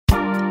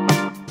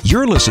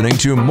You're listening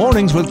to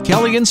Mornings with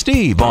Kelly and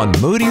Steve on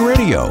Moody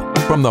Radio.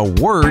 From the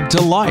Word to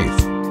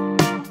Life.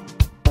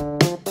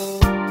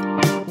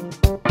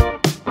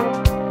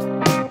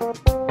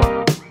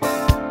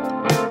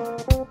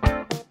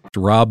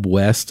 Rob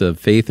West of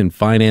Faith and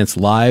Finance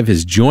Live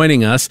is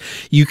joining us.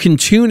 You can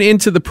tune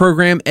into the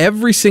program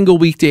every single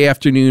weekday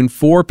afternoon,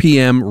 4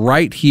 p.m.,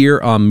 right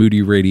here on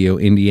Moody Radio,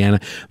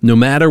 Indiana. No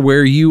matter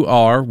where you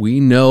are,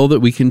 we know that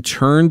we can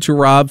turn to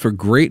Rob for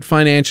great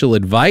financial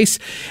advice.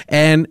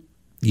 And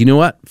you know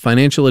what?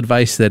 Financial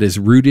advice that is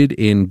rooted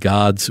in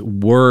God's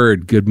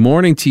Word. Good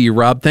morning to you,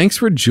 Rob. Thanks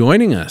for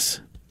joining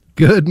us.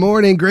 Good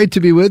morning. Great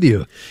to be with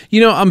you. You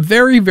know, I'm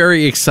very,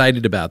 very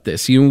excited about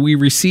this. We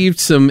received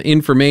some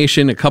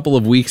information a couple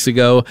of weeks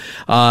ago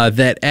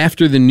that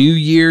after the new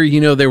year,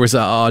 there was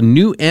a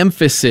new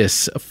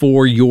emphasis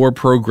for your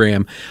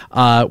program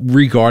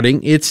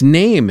regarding its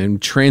name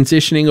and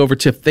transitioning over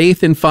to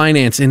Faith and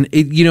Finance. And,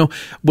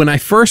 when I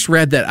first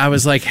read that, I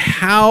was like,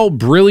 how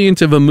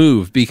brilliant of a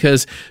move,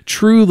 because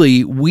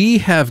truly we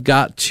have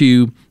got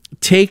to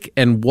take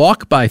and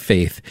walk by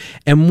faith.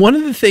 And one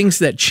of the things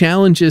that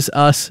challenges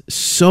us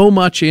so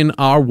much in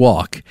our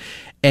walk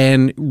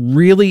and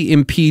really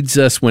impedes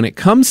us when it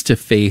comes to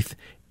faith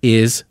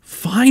is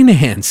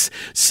finance.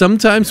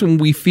 Sometimes when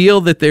we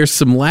feel that there's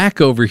some lack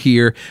over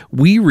here,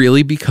 we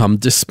really become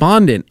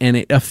despondent and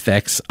it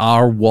affects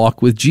our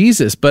walk with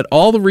Jesus. But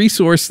all the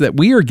resource that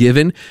we are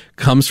given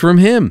comes from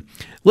Him.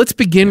 Let's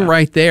begin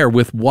right there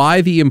with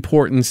why the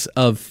importance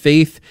of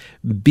faith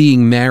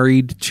being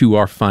married to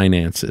our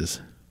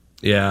finances.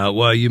 Yeah,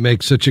 well, you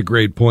make such a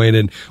great point,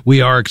 and we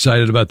are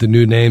excited about the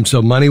new name.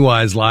 So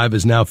MoneyWise Live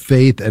is now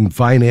Faith and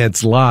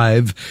Finance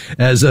Live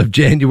as of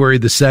January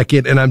the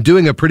 2nd, and I'm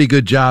doing a pretty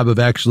good job of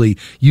actually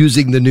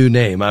using the new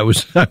name. I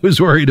was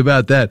worried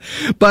about that.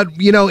 But,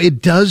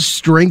 it does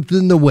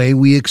strengthen the way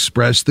we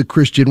express the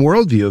Christian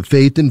worldview of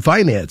faith and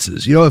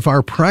finances. If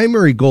our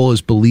primary goal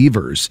as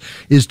believers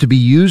is to be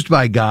used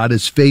by God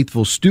as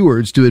faithful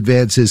stewards to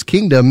advance His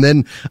kingdom,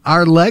 then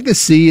our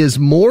legacy is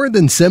more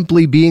than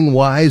simply being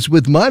wise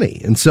with money.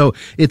 And so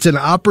it's an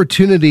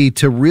opportunity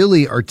to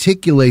really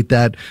articulate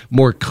that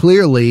more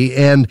clearly.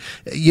 And,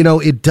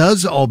 it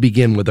does all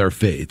begin with our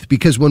faith,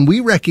 because when we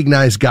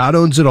recognize God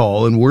owns it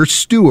all and we're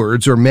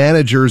stewards or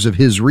managers of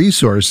His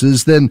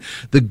resources, then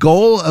the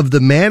goal of the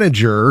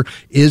manager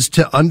is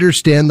to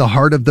understand the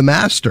heart of the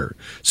master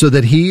so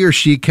that he or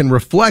she can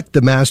reflect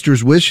the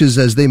master's wishes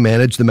as they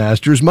manage the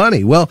master's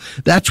money. Well,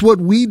 that's what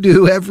we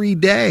do every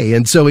day.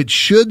 And so it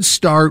should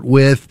start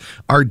with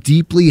our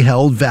deeply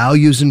held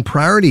values and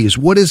priorities.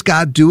 What is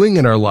God doing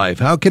in our life?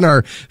 How can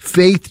our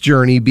faith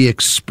journey be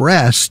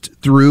expressed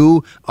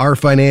through our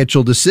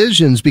financial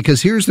decisions?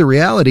 Because here's the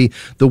reality.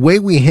 The way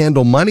we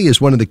handle money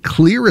is one of the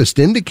clearest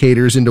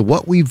indicators into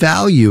what we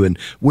value and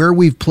where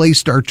we've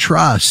placed our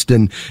trust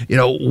and,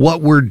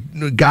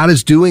 what God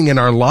is doing in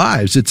our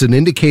lives. It's an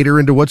indicator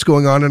into what's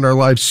going on in our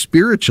lives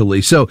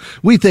spiritually. So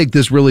we think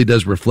this really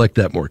does reflect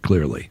that more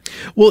clearly.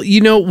 Well,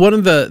 one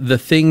of the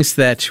things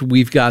that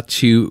we've got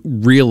to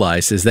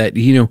realize is that,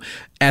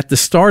 at the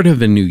start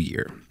of a new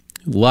year,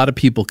 a lot of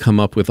people come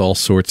up with all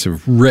sorts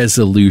of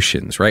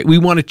resolutions, right? We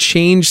want to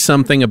change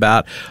something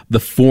about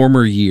the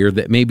former year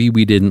that maybe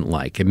we didn't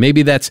like. And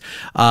maybe that's,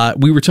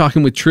 we were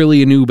talking with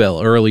Trillia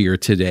Newbell earlier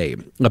today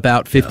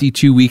about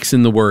 52 weeks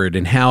in the Word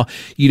and how,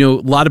 a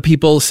lot of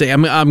people say,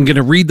 I'm going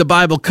to read the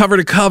Bible cover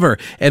to cover.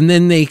 And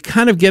then they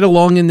kind of get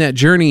along in that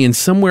journey and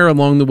somewhere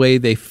along the way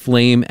they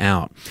flame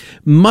out.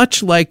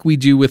 Much like we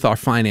do with our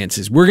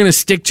finances. We're going to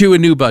stick to a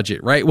new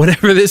budget, right?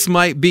 Whatever this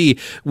might be.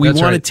 We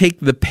want to take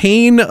the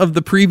pain of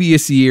the previous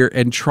year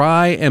and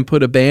try and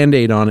put a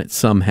Band-Aid on it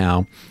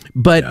somehow.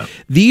 But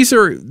these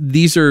are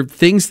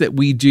things that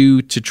we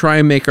do to try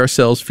and make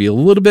ourselves feel a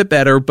little bit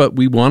better, but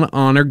we want to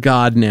honor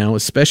God now,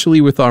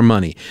 especially with our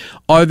money.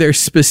 Are there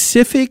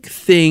specific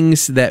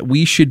things that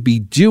we should be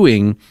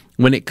doing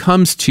when it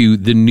comes to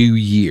the new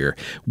year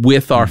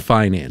with our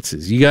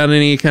finances? You got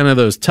any kind of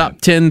those top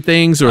 10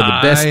 things or the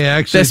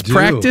best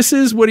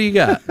practices? What do you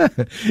got?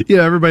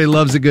 Everybody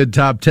loves a good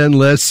top 10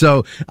 list.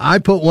 So I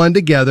put one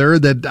together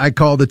that I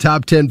call the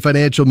top 10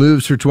 financial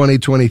moves for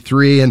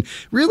 2023. And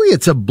really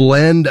it's a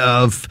blend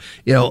of,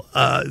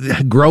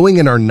 growing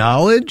in our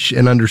knowledge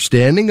and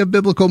understanding of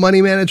biblical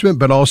money management,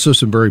 but also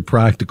some very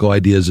practical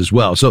ideas as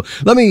well. So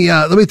let me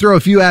throw a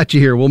few at you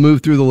here. We'll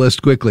move through the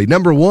list quickly.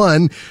 Number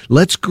one,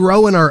 let's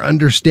grow in our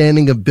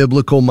understanding of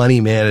biblical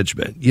money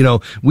management.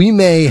 We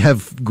may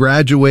have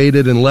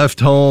graduated and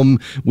left home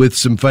with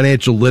some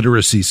financial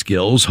literacy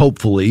skills,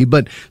 hopefully,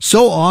 but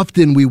so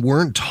often we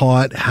weren't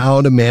taught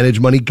how to manage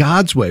money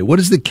God's way. What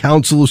does the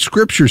counsel of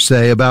Scripture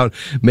say about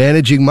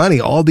managing money?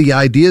 All the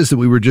ideas that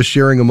we were just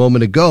sharing a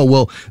moment ago.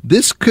 Well,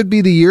 this could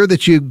be the year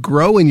that you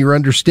grow in your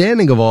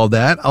understanding of all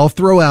that. I'll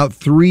throw out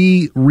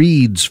 3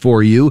 reads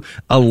for you.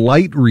 A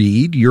light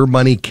read, Your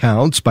Money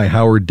Counts by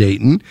Howard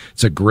Dayton.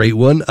 It's a great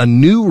one. A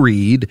new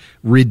read,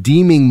 read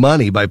Redeeming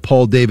Money by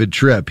Paul David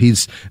Tripp.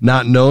 He's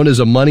not known as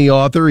a money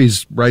author. He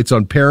writes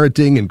on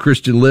parenting and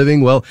Christian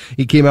living. Well,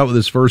 he came out with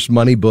his first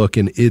money book,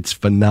 and it's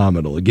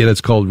phenomenal. Again, it's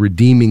called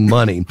Redeeming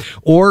Money.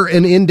 Or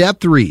an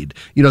in-depth read.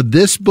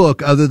 This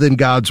book, other than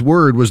God's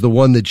Word, was the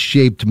one that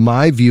shaped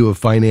my view of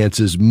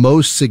finances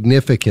most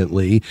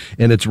significantly,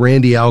 and it's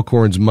Randy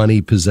Alcorn's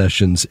Money,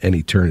 Possessions, and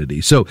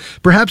Eternity. So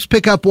perhaps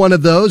pick up one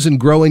of those and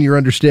grow in your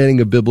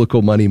understanding of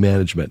biblical money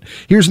management.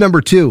 Here's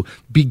number 2,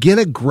 begin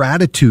a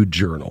gratitude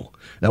journal.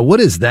 Now,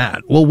 what is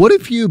that? Well, what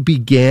if you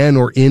began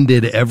or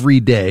ended every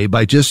day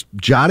by just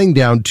jotting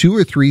down 2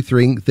 or 3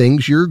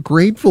 things you're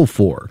grateful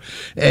for?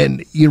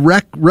 And you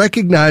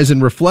recognize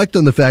and reflect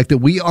on the fact that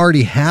we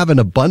already have an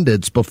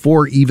abundance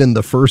before even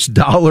the first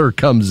dollar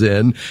comes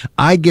in.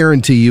 I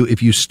guarantee you,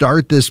 if you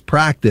start this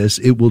practice,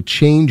 it will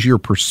change your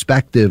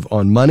perspective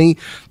on money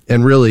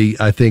and really,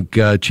 I think,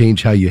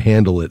 change how you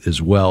handle it as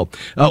well.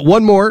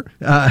 One more.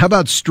 How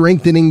about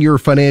strengthening your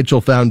financial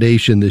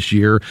foundation this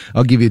year?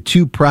 I'll give you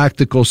 2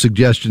 practical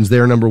suggestions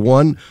there. Number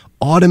 1,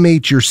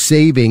 automate your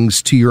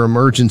savings to your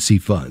emergency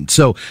fund.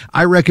 So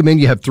I recommend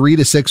you have 3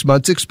 to 6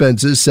 months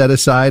expenses set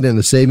aside in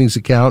a savings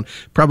account,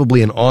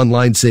 probably an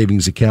online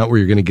savings account where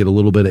you're going to get a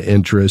little bit of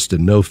interest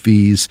and no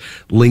fees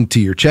linked to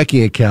your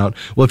checking account.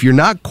 Well, if you're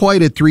not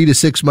quite at 3 to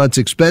 6 months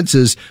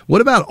expenses, what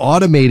about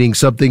automating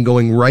something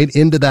going right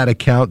into that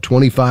account,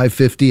 $25,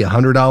 $50,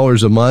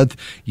 $100 a month?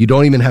 You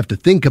don't even have to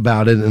think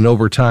about it, and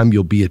over time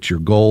you'll be at your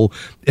goal.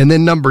 And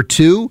then number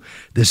 2,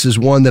 this is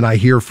one that I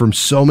hear from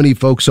so many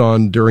folks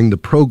on during the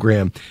program.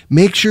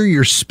 Make sure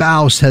your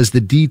spouse has the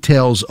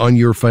details on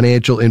your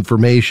financial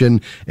information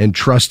and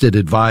trusted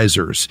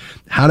advisors,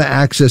 how to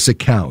access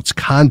accounts,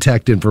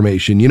 contact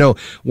information.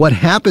 What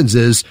happens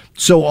is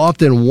so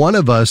often one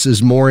of us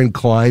is more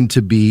inclined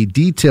to be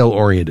detail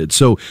oriented.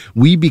 So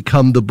we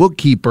become the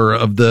bookkeeper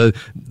of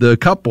the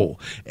couple.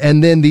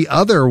 And then the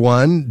other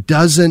one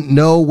doesn't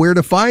know where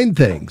to find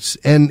things.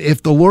 And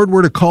if the Lord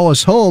were to call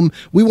us home,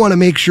 we want to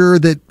make sure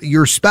that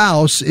your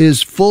spouse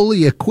is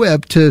fully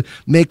equipped to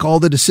make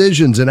all the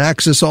decisions and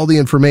access all the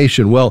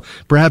information. Well,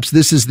 perhaps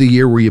this is the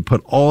year where you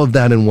put all of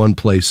that in one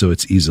place so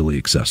it's easily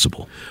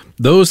accessible.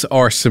 Those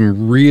are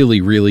some really,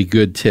 really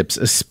good tips,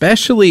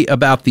 especially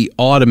about the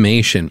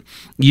automation.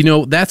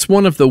 That's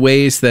one of the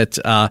ways that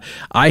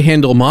I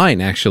handle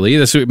mine, actually.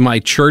 That's my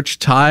church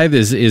tithe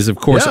is of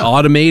course,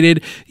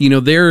 automated.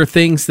 There are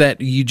things that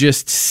you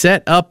just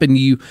set up and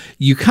you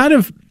kind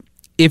of,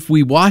 if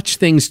we watch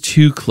things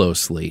too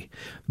closely,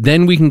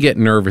 then we can get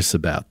nervous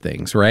about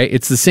things, right?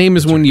 It's the same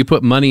as when you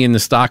put money in the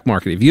stock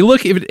market. If you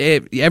look at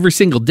it every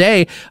single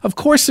day, of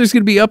course there's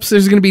going to be ups,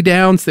 there's going to be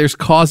downs, there's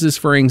causes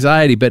for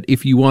anxiety. But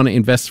if you want to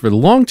invest for the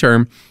long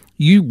term,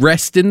 you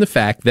rest in the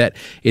fact that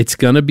it's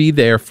going to be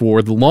there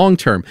for the long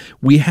term.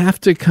 We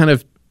have to kind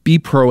of be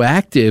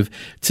proactive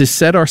to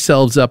set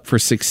ourselves up for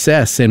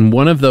success. And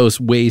one of those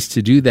ways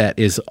to do that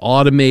is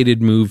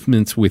automated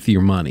movements with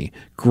your money.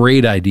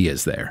 Great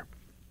ideas there.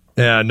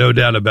 Yeah, no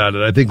doubt about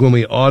it. I think when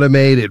we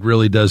automate, it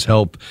really does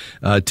help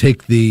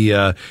take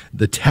the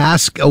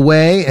task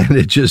away, and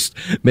it just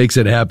makes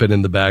it happen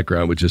in the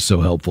background, which is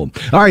so helpful.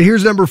 All right,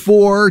 here's number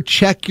 4,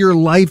 check your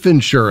life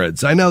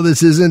insurance. I know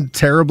this isn't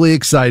terribly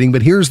exciting,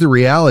 but here's the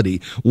reality.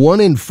 1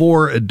 in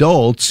 4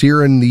 adults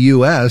here in the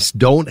U.S.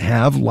 don't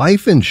have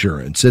life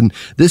insurance, and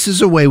this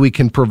is a way we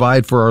can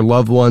provide for our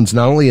loved ones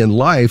not only in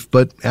life,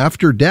 but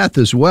after death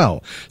as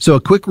well. So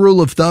a quick rule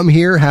of thumb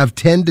here, have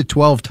 10 to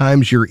 12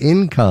 times your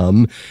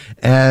income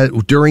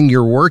during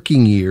your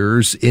working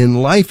years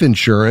in life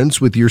insurance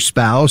with your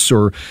spouse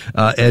or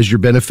as your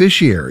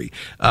beneficiary.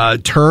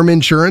 Term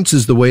insurance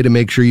is the way to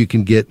make sure you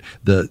can get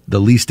the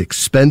least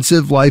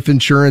expensive life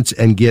insurance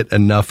and get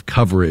enough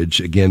coverage.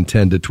 Again,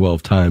 10 to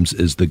 12 times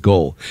is the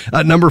goal.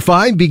 Number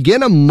 5,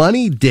 begin a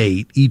money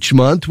date each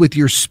month with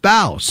your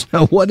spouse.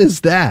 Now, what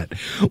is that?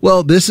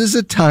 Well, this is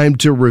a time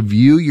to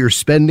review your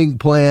spending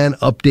plan,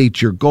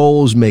 update your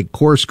goals, make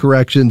course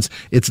corrections.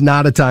 It's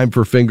not a time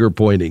for finger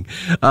pointing.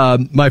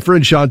 My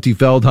friend Shanti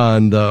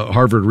Feldhahn, the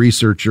Harvard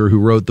researcher who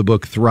wrote the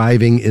book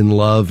Thriving in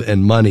Love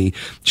and Money,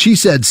 she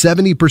said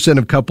 70%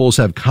 of couples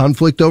have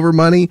conflict over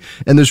money,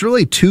 and there's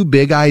really 2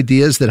 big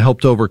ideas that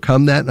helped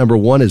overcome that. Number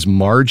 1 is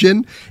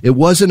margin. It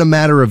wasn't a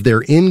matter of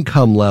their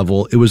income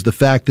level. It was the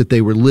fact that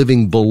they were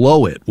living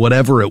below it,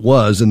 whatever it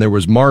was, and there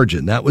was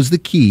margin. That was the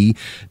key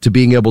to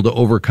being able to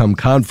overcome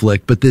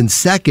conflict. But then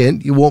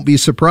second, you won't be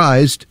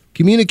surprised,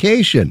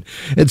 communication.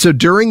 And so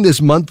during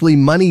this monthly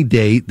money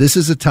date, this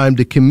is a time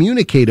to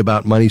communicate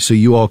about money so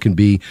you all can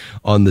be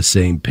on the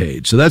same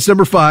page. So that's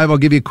number 5. I'll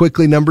give you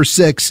quickly number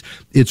 6.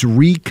 It's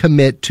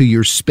recommit to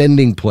your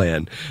spending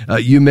plan.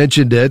 You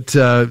mentioned it.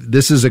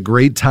 This is a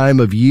great time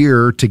of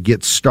year to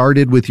get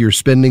started with your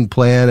spending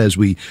plan as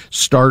we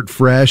start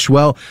fresh.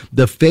 Well,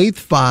 the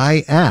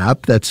FaithFi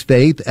app, that's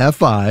Faith,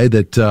 F-I,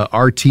 that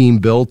our team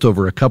built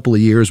over a couple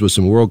of years with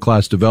some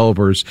world-class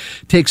developers,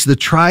 takes the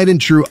tried and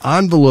true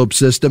envelope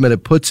system and and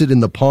it puts it in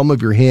the palm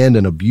of your hand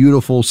in a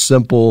beautiful,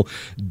 simple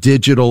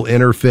digital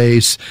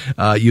interface.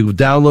 You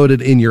download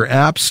it in your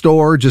app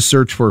store. Just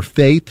search for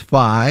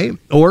FaithFi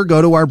or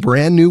go to our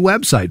brand new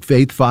website,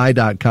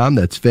 faithfi.com.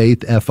 That's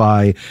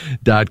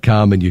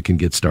faithfi.com, and you can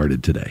get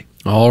started today.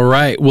 All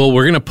right. Well,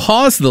 we're going to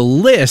pause the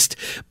list,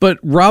 but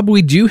Rob,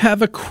 we do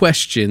have a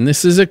question.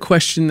 This is a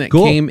question that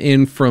came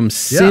in from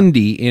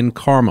Cindy in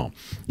Carmel.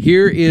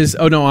 Here is,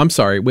 oh no, I'm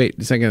sorry. Wait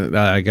a second.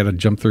 I got to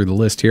jump through the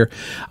list here.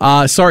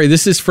 Sorry.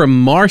 This is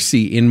from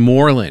Marcy in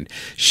Moreland.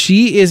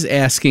 She is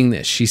asking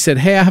this. She said,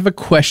 hey, I have a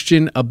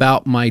question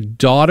about my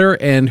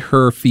daughter and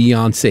her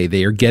fiance.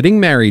 They are getting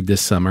married this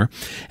summer,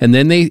 and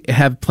then they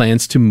have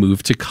plans to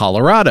move to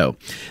Colorado.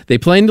 They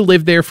plan to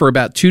live there for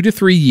about 2 to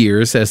 3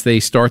 years as they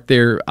start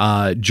their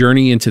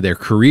journey into their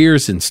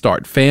careers and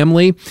start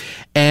family.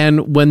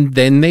 And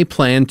then they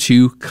plan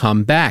to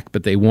come back,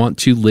 but they want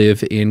to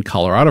live in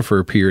Colorado for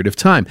a period of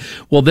time.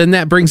 Well, then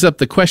that brings up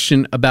the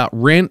question about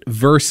rent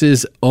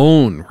versus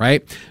own,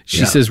 right?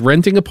 She says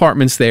renting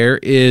apartments there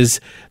is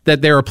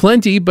that there are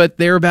plenty, but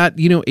they're about,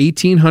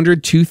 $1,800,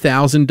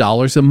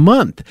 $2,000 a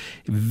month.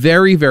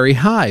 Very, very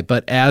high,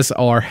 but as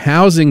are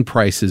housing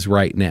prices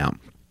right now.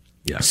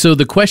 Yeah. So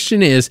the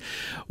question is,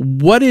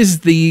 what are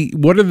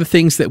the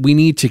things that we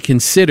need to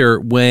consider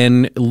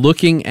when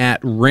looking at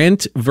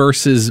rent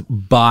versus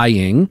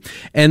buying?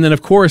 And then,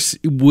 of course,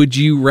 would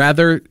you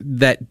rather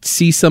that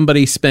see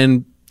somebody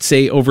spend,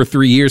 say, over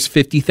 3 years,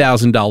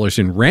 $50,000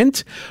 in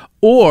rent?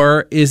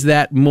 Or is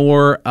that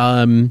more,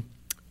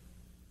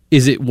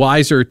 is it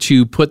wiser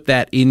to put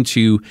that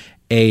into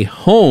a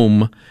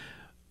home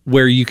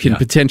where you can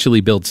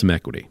potentially build some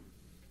equity?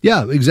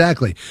 Yeah,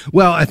 exactly.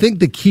 Well, I think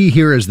the key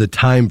here is the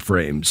time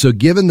frame. So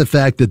given the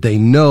fact that they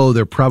know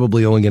they're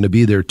probably only going to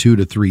be there 2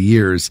 to 3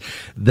 years,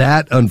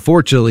 that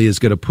unfortunately is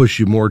going to push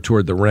you more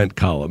toward the rent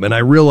column. And I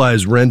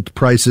realize rent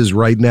prices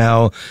right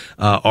now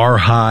are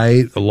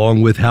high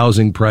along with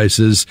housing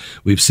prices.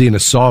 We've seen a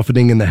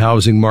softening in the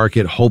housing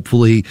market.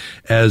 Hopefully,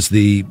 as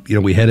we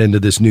head into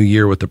this new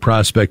year with the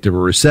prospect of a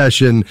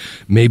recession,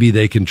 maybe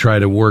they can try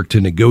to work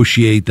to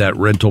negotiate that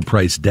rental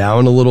price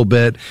down a little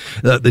bit.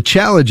 The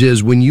challenge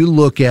is when you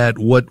look at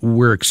what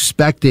we're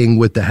expecting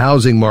with the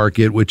housing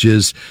market, which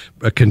is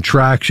a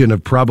contraction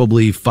of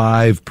probably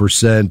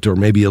 5% or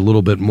maybe a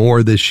little bit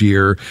more this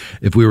year.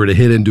 If we were to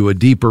hit into a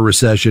deeper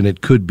recession,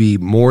 it could be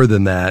more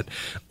than that,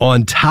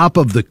 on top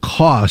of the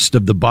cost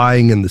of the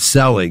buying and the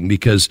selling,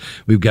 because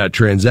we've got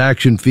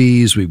transaction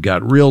fees, we've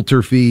got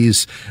realtor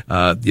fees,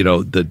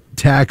 the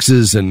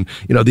taxes and,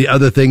 the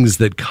other things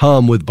that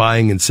come with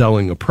buying and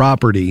selling a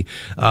property.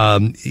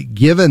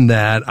 Given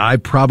that, I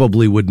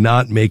probably would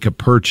not make a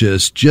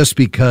purchase just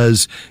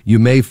because you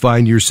may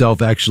find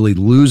yourself actually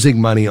losing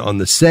money on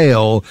the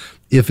sale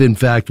if, in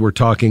fact, we're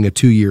talking a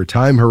 2-year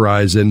time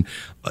horizon,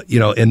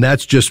 and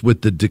that's just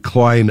with the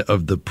decline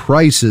of the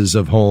prices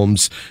of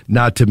homes,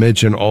 not to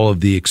mention all of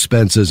the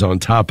expenses on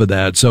top of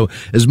that. So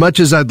as much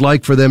as I'd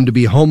like for them to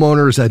be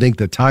homeowners, I think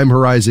the time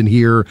horizon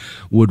here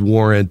would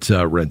warrant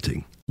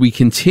renting. We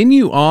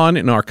continue on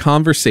in our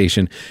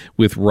conversation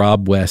with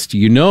Rob West.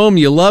 You know him,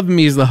 you love him.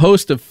 He's the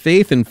host of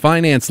Faith and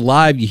Finance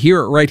Live. You hear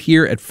it right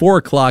here at 4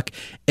 o'clock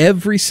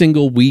every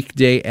single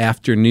weekday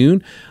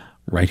afternoon,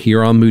 right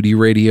here on Moody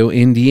Radio,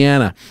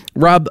 Indiana.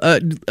 Rob,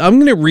 I'm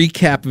going to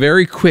recap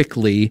very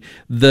quickly.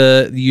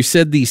 You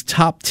said these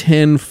top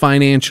 10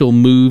 financial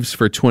moves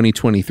for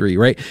 2023,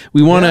 right?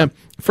 We want to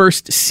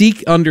first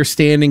seek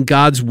understanding,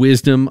 God's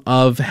wisdom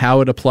of how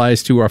it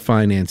applies to our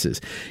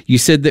finances. You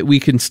said that we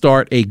can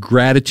start a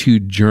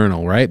gratitude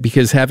journal, right?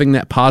 Because having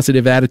that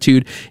positive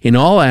attitude in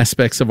all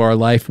aspects of our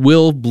life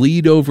will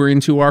bleed over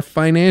into our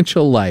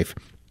financial life.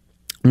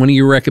 One of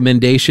your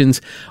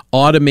recommendations,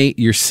 automate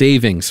your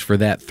savings for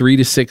that 3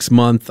 to 6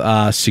 month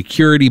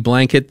security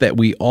blanket that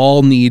we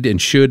all need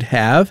and should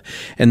have.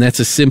 And that's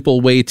a simple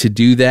way to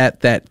do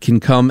that. That can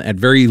come at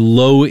very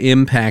low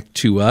impact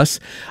to us.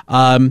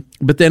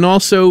 But then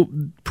also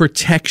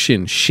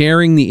protection,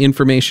 sharing the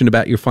information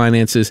about your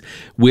finances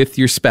with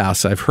your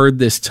spouse. I've heard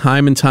this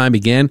time and time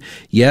again.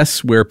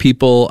 Yes, where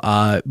people,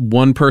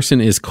 one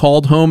person is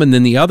called home and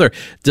then the other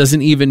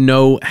doesn't even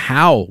know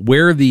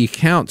where are the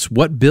accounts,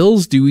 what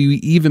bills do we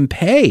even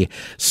pay?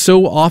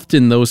 So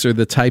often those are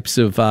the types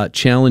of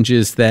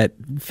challenges that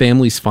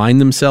families find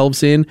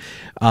themselves in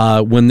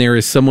when there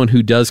is someone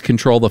who does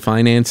control the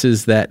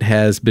finances that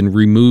has been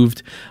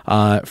removed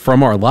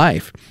from our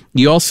life.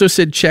 You also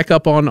said check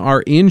up on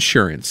our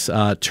insurance,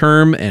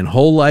 term and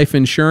whole life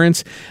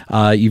insurance.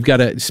 You've got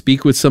to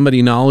speak with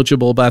somebody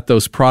knowledgeable about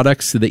those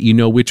products so that you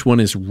know which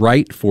one is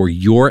right for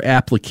your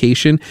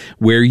application,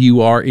 where you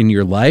are in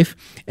your life,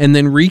 and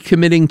then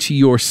recommitting to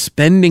your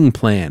spending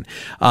plan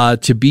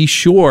to be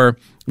sure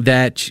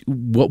that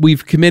what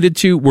we've committed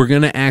to, we're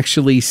going to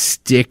actually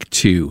stick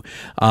to,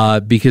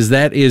 because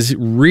that is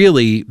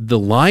really the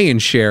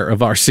lion's share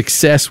of our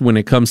success when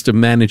it comes to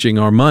managing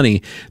our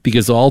money,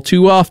 because all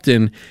too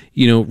often,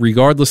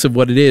 regardless of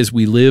what it is,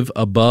 we live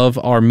above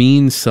our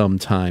means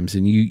sometimes.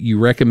 And you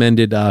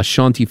recommended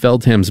Shaunti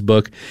Feldham's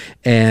book,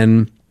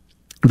 and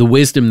the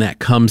wisdom that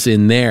comes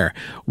in there.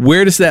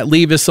 Where does that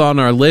leave us on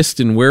our list,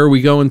 and where are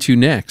we going to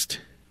next?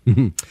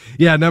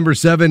 Yeah, number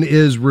 7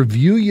 is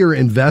review your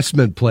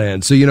investment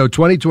plan. So,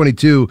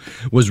 2022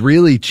 was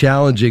really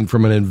challenging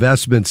from an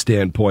investment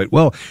standpoint.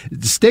 Well,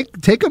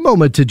 take a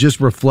moment to just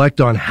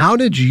reflect on how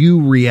did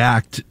you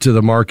react to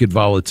the market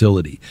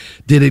volatility?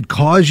 Did it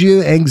cause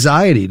you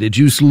anxiety? Did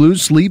you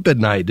lose sleep at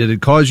night? Did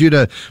it cause you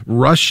to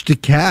rush to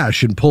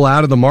cash and pull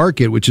out of the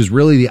market, which is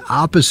really the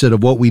opposite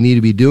of what we need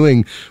to be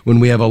doing when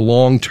we have a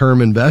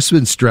long-term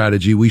investment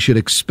strategy? We should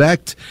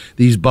expect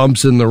these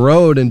bumps in the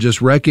road and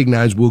just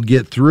recognize we'll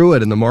get through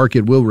it and the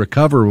market will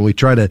recover. When we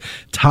try to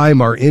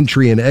time our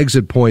entry and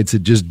exit points,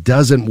 it just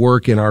doesn't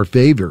work in our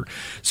favor.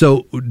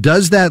 So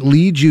does that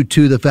lead you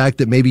to the fact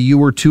that maybe you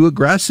were too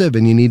aggressive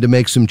and you need to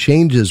make some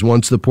changes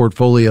once the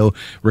portfolio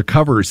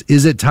recovers?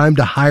 Is it time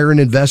to hire an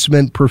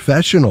investment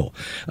professional?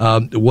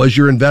 Was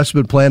your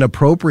investment plan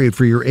appropriate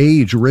for your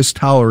age, risk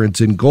tolerance,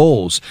 and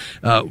goals?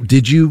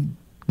 Did you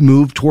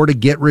move toward a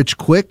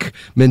get-rich-quick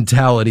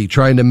mentality,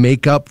 trying to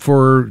make up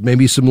for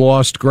maybe some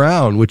lost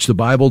ground, which the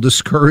Bible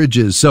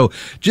discourages? So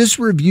just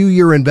review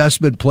your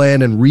investment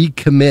plan and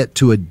recommit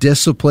to a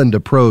disciplined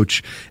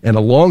approach and a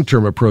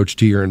long-term approach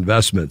to your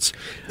investments.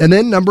 And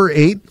then number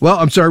 8, well,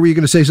 I'm sorry, were you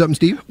going to say something,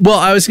 Steve? Well,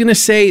 I was going to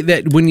say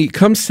that when it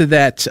comes to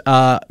that,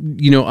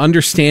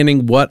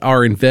 understanding what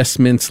our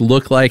investments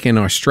look like and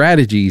our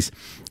strategies,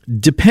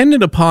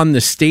 dependent upon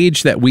the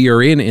stage that we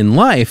are in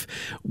life,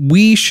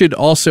 we should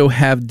also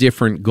have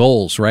different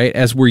goals, right?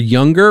 As we're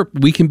younger,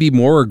 we can be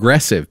more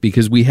aggressive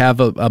because we have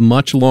a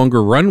much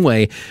longer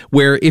runway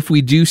where if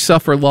we do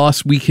suffer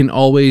loss, we can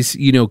always,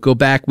 go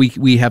back.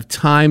 We have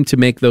time to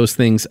make those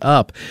things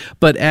up.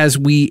 But as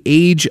we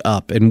age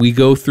up and we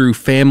go through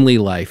family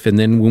life, and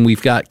then when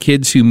we've got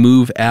kids who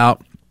move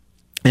out,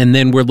 and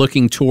then we're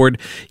looking toward,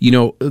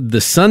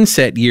 the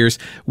sunset years,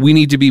 we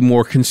need to be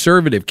more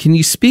conservative. Can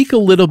you speak a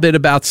little bit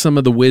about some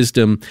of the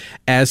wisdom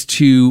as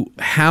to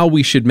how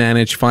we should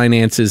manage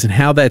finances and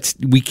how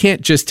we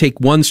can't just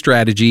take one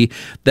strategy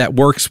that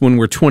works when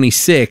we're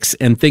 26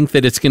 and think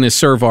that it's going to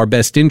serve our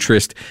best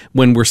interest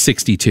when we're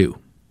 62?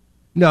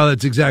 No,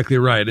 that's exactly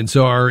right. And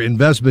so our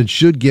investments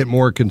should get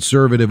more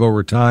conservative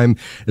over time,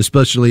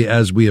 especially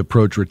as we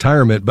approach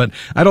retirement. But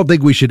I don't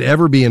think we should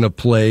ever be in a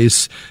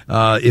place,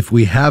 if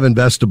we have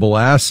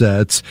investable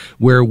assets,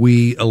 where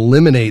we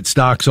eliminate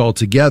stocks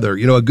altogether.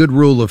 A good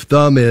rule of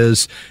thumb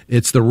is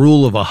it's the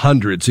rule of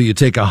 100. So you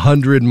take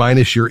 100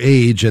 minus your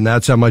age, and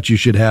that's how much you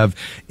should have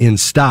in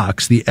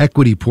stocks, the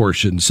equity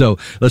portion. So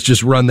let's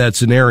just run that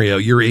scenario.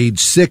 You're age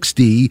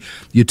 60,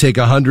 you take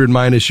 100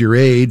 minus your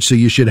age, so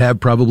you should have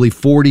probably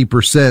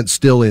 40%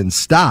 still in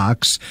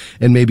stocks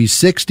and maybe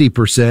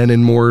 60%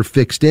 in more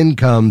fixed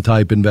income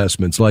type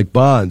investments like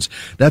bonds.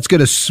 That's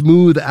going to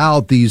smooth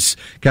out these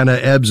kind of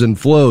ebbs and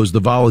flows. The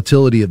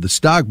volatility of the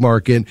stock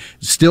market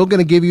is still going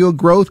to give you a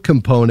growth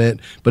component,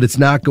 but it's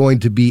not going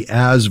to be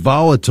as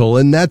volatile.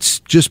 And that's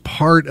just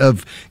part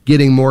of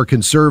getting more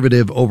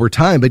conservative over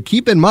time. But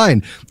keep in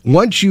mind,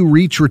 once you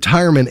reach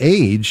retirement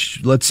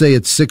age, let's say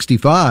it's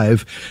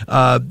 65,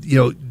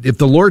 if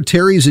the Lord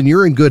tarries and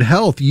you're in good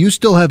health, you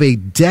still have a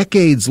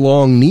decades-long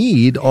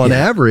need on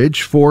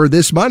average for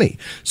this money.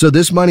 So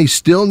this money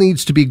still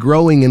needs to be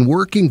growing and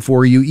working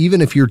for you, even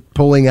if you're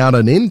pulling out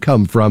an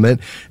income from it,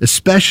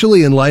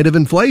 especially in light of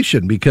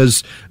inflation,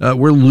 because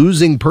we're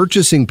losing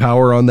purchasing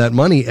power on that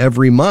money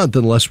every month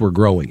unless we're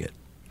growing it.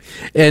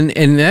 And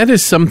that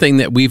is something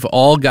that we've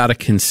all got to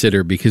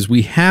consider, because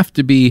we have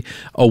to be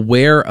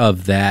aware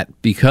of that,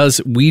 because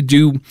we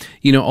do,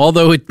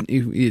 although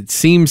it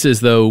seems as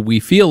though we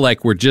feel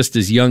like we're just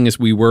as young as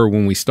we were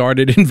when we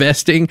started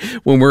investing,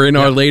 when we're in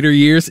our later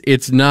years,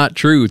 it's not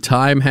true.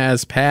 Time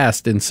has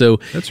passed. And so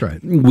that's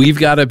right. We've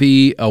got to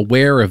be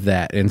aware of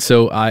that. And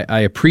so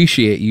I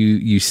appreciate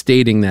you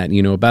stating that,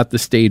 about the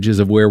stages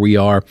of where we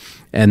are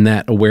and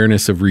that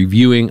awareness of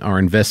reviewing our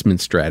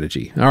investment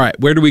strategy. All right.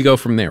 Where do we go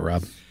from there,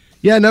 Rob?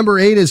 Yeah, number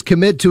 8 is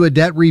commit to a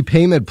debt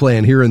repayment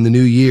plan here in the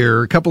new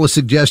year. A couple of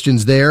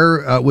suggestions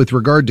there with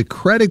regard to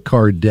credit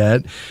card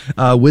debt.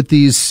 With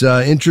these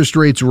interest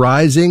rates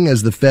rising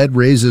as the Fed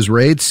raises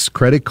rates,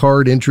 credit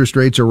card interest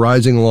rates are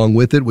rising along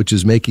with it, which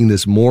is making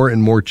this more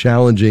and more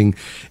challenging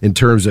in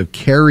terms of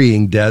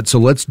carrying debt. So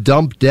let's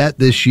dump debt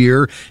this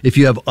year. If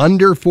you have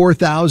under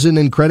 $4,000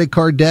 in credit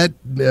card debt,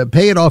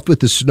 pay it off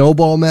with the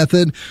snowball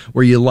method,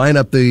 where you line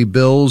up the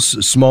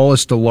bills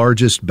smallest to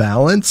largest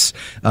balance,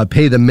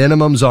 pay the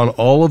minimums on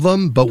all of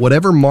them, but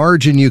whatever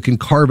margin you can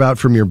carve out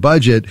from your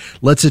budget,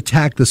 let's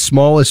attack the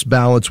smallest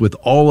balance with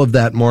all of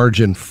that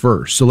margin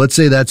first. So let's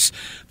say that's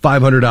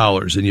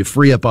 $500 and you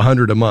free up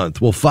 $100 a month.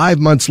 Well, 5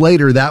 months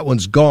later, that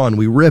one's gone.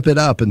 We rip it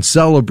up and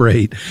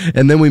celebrate,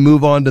 and then we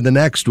move on to the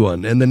next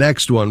one and the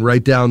next one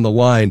right down the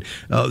line.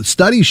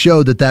 Studies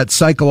show that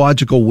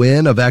psychological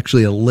win of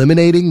actually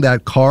eliminating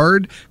that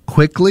card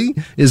quickly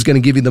is going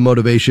to give you the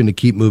motivation to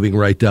keep moving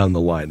right down the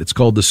line. It's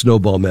called the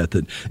snowball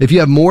method. If you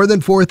have more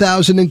than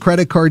 $4,000 in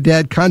credit card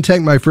debt,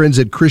 contact my friends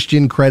at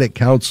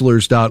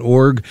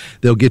ChristianCreditCounselors.org.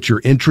 They'll get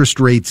your interest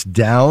rates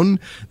down.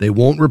 They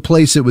won't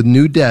replace it with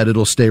new debt.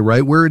 It'll stay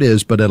right where it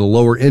is, but at a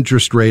lower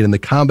interest rate. And the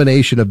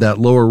combination of that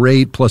lower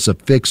rate plus a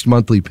fixed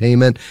monthly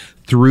payment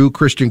through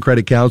Christian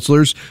Credit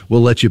Counselors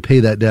will let you pay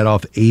that debt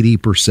off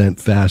 80%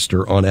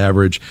 faster on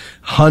average.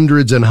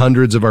 Hundreds and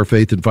hundreds of our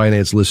Faith and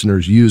Finance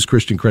listeners use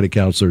Christian Credit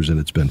Counselors, and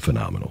it's been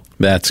phenomenal.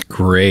 That's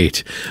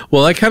great.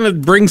 Well, that kind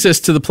of brings us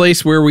to the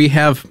place where we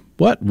have,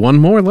 one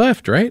more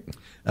left, right?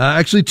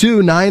 Actually,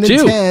 2, 9 and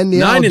 10.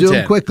 Yeah, I'll do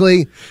them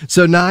quickly.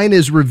 So 9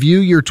 is review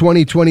your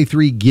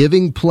 2023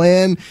 giving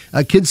plan.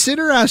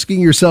 Consider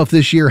asking yourself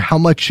this year, how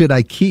much should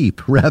I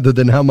keep rather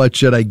than how much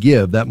should I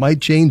give? That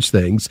might change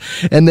things.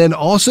 And then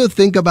also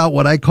think about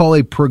what I call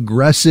a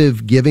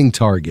progressive giving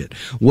target.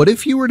 What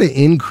if you were to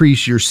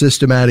increase your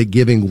systematic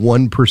giving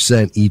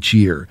 1% each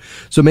year?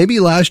 So maybe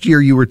last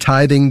year you were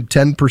tithing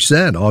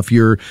 10% off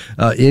your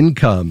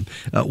income.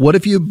 What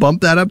if you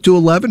bump that up to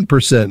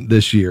 11%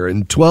 this year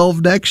and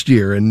 12 next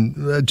year?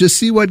 And just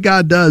see what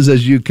God does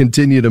as you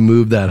continue to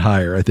move that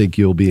higher. I think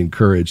you'll be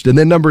encouraged. And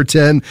then number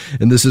 10,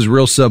 and this is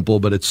real simple,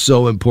 but it's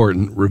so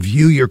important,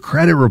 review your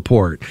credit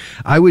report.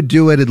 I would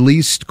do it at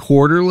least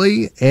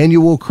quarterly.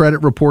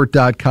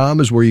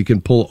 Annualcreditreport.com is where you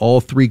can pull all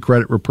 3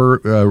 credit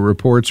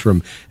reports from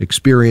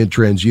Experian,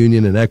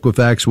 TransUnion, and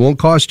Equifax. It won't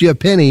cost you a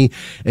penny,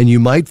 and you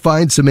might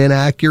find some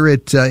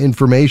inaccurate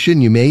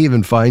information. You may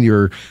even find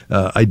your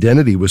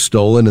identity was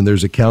stolen, and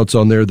there's accounts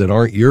on there that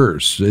aren't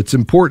yours. It's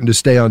important to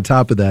stay on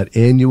top of that.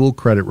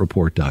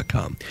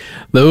 Annualcreditreport.com.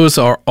 Those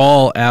are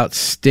all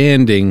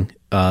outstanding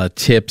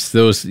tips.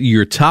 Those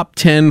your top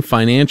 10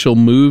 financial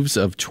moves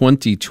of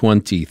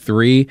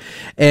 2023.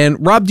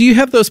 And Rob, do you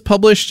have those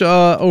published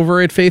over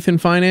at Faith and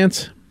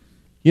Finance?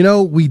 You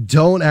know, we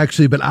don't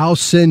actually, but I'll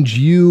send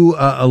you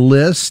a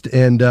list,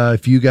 and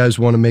if you guys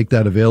want to make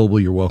that available,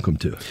 you're welcome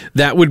to.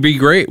 That would be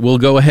great. We'll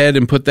go ahead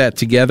and put that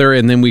together,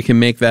 and then we can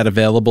make that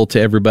available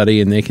to everybody,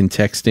 and they can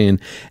text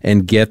in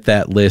and get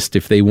that list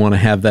if they want to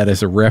have that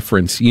as a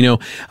reference. You know,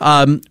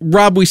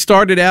 Rob, we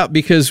started out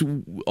because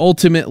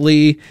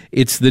ultimately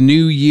it's the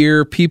new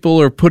year. People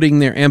are putting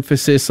their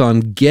emphasis on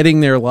getting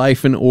their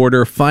life in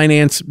order.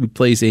 Finance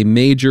plays a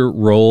major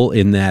role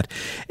in that.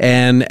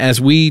 And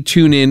as we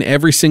tune in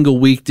every single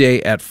weekday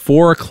at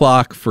 4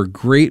 o'clock for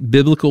great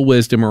biblical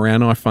wisdom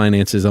around our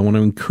finances, I want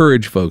to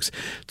encourage folks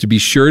to be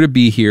sure to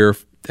be here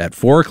at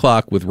 4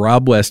 o'clock with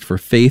Rob West for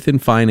Faith and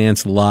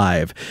Finance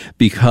Live,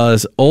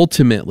 because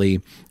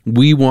ultimately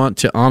we want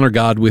to honor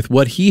God with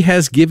what He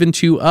has given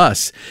to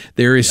us.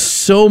 There is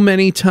so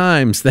many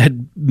times that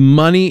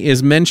money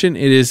is mentioned.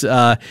 It is,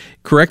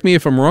 correct me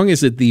if I'm wrong,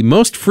 is it the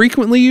most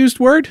frequently used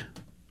word?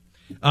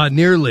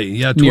 Nearly,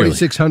 yeah,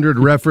 2,600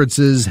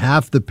 references,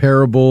 half the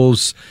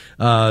parables,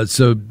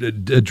 so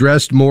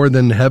addressed more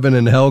than heaven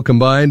and hell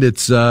combined.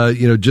 It's,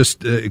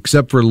 just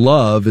except for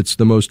love, it's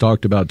the most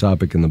talked about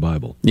topic in the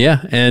Bible.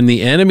 Yeah, and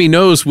the enemy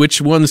knows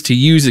which ones to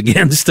use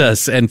against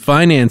us, and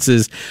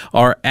finances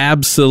are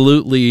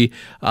absolutely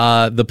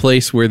the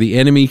place where the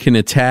enemy can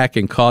attack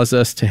and cause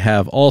us to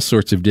have all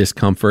sorts of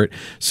discomfort.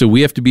 So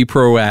we have to be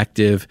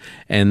proactive,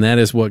 and that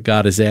is what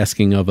God is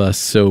asking of us.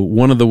 So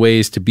one of the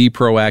ways to be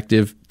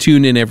proactive,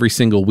 tune in every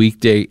single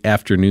weekday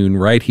afternoon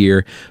right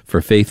here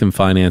for Faith and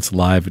Finance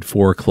Live at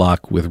 4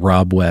 o'clock with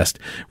Rob West.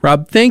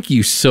 Rob, thank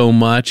you so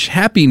much.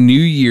 Happy New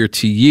Year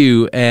to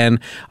you. And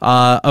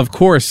of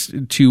course,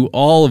 to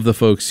all of the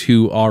folks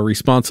who are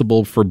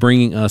responsible for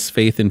bringing us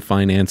Faith and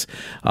Finance,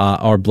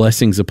 our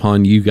blessings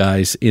upon you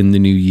guys in the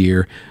new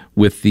year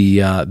with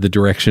the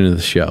direction of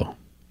the show.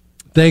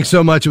 Thanks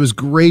so much. It was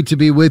great to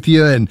be with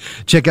you. And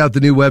check out the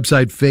new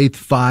website,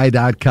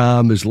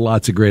 faithfi.com. There's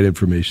lots of great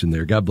information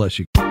there. God bless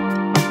you.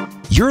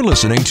 You're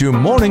listening to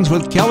Mornings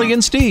with Kelly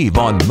and Steve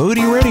on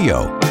Moody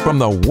Radio, from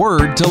the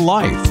Word to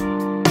Life.